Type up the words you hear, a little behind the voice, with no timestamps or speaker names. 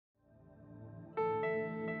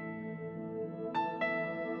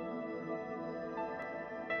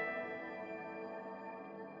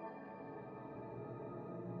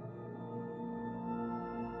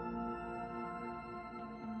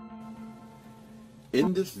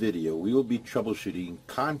In this video, we will be troubleshooting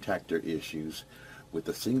contactor issues with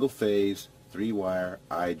the single-phase 3-wire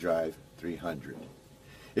iDrive300.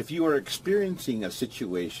 If you are experiencing a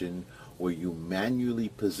situation where you manually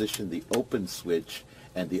position the open switch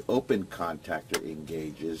and the open contactor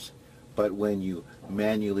engages, but when you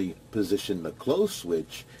manually position the closed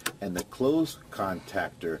switch and the closed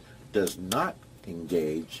contactor does not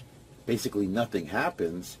engage, basically nothing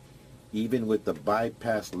happens, even with the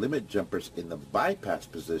bypass limit jumpers in the bypass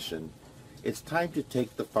position, it's time to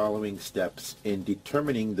take the following steps in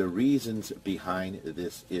determining the reasons behind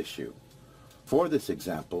this issue. For this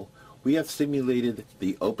example, we have simulated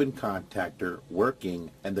the open contactor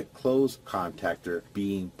working and the closed contactor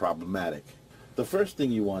being problematic. The first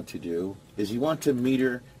thing you want to do is you want to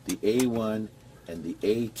meter the A1 and the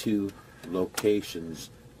A2 locations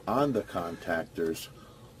on the contactors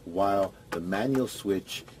while the manual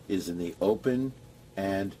switch is in the open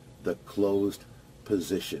and the closed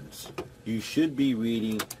positions. You should be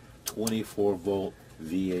reading 24 volt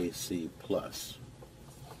VAC plus.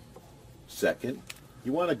 Second,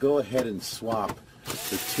 you want to go ahead and swap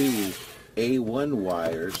the two A1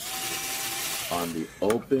 wires on the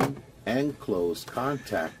open and closed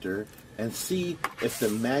contactor and see if the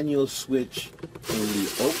manual switch in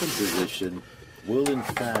the open position will in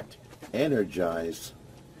fact energize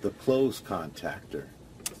the closed contactor,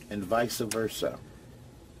 and vice versa.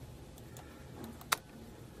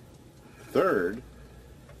 Third,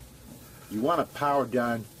 you want to power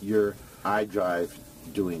down your iDrive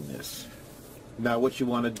doing this. Now what you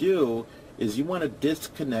want to do is you want to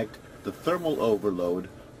disconnect the thermal overload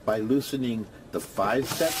by loosening the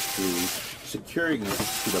 5-step screws, securing it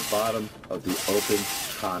to the bottom of the open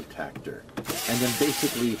contactor, and then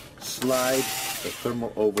basically slide the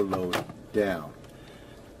thermal overload down.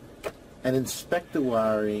 And inspect the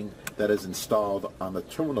wiring that is installed on the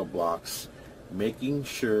terminal blocks, making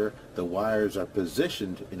sure the wires are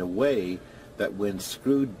positioned in a way that when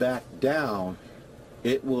screwed back down,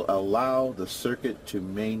 it will allow the circuit to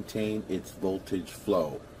maintain its voltage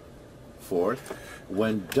flow. Fourth,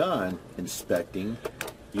 when done inspecting,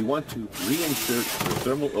 you want to reinsert the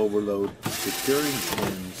thermal overload securing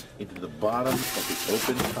pins into the bottom of the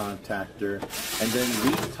open contactor and then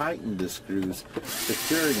retighten the screws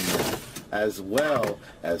securing them, as well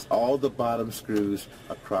as all the bottom screws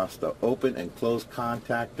across the open and closed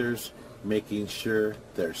contactors, making sure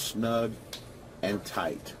they're snug and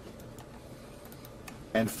tight.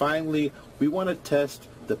 And finally, we want to test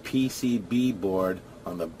the PCB board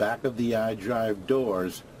on the back of the iDrive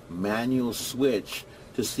doors manual switch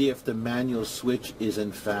to see if the manual switch is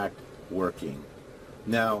in fact working.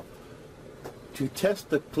 Now, to test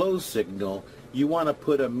the closed signal, you want to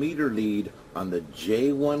put a meter lead on the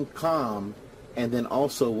J1 COM and then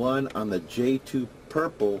also one on the J2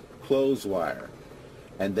 purple close wire.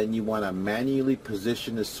 And then you want to manually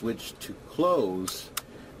position the switch to close,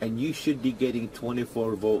 and you should be getting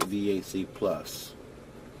 24 volt VAC plus.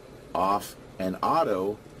 Off and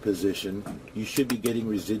auto position, you should be getting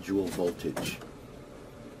residual voltage.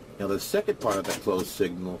 Now the second part of the closed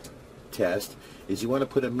signal test is you want to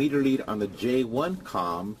put a meter lead on the J1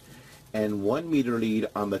 COM and 1 meter lead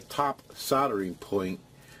on the top soldering point,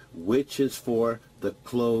 which is for the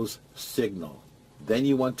closed signal. Then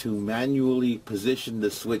you want to manually position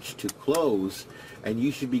the switch to close, and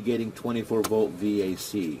you should be getting 24 volt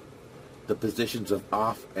VAC. The positions of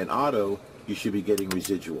off and auto, you should be getting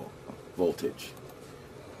residual voltage.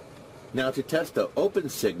 Now to test the open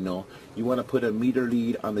signal, you want to put a meter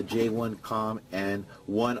lead on the J1 COM and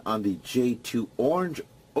one on the J2 orange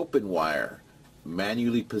open wire.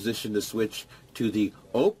 Manually position the switch to the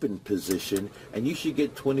open position and you should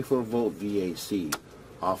get 24 volt VAC.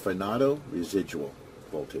 Off and auto, residual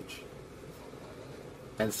voltage.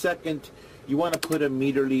 And second, you want to put a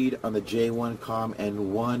meter lead on the J1 COM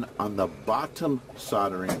and one on the bottom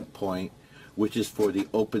soldering point, which is for the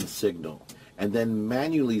open signal, and then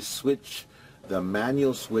manually switch the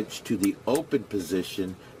manual switch to the open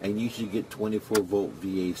position and you should get 24 volt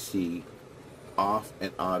VAC, off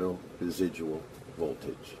and auto, residual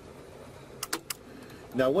voltage.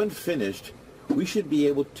 Now when finished, we should be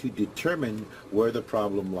able to determine where the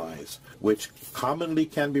problem lies, which commonly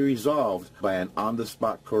can be resolved by an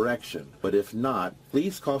on-the-spot correction. But if not,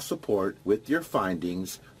 please call support with your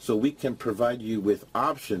findings so we can provide you with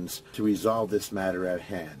options to resolve this matter at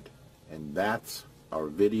hand. And that's our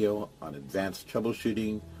video on advanced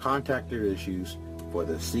troubleshooting contactor issues for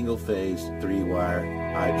the single-phase 3-wire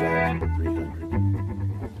iDrive300.